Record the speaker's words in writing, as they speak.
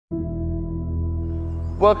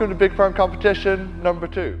Welcome to Big Perm Competition number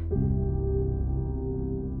 2.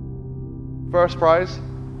 First prize,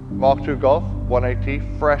 Mark II Golf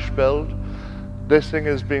 180, fresh build. This thing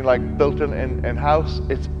is being like built in-house.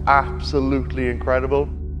 It's absolutely incredible.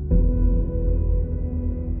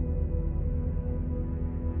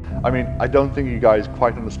 I mean, I don't think you guys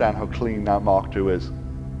quite understand how clean that Mark II is.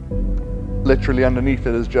 Literally underneath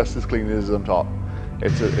it is just as clean as on top.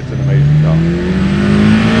 It's an amazing car.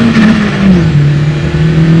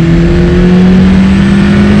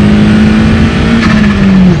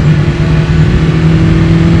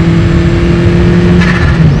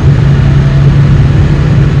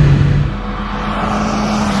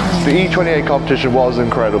 The E28 competition was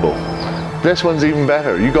incredible. This one's even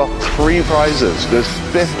better. You got 3 prizes. There's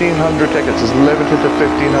 1,500 tickets. It's limited to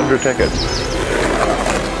 1,500 tickets.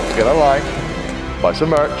 Get online, buy some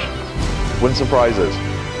merch, win some prizes.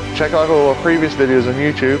 Check out all our previous videos on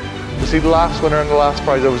YouTube to see the last winner and the last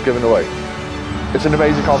prize that was given away. It's an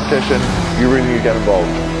amazing competition. You really need to get involved.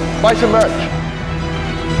 Buy some merch.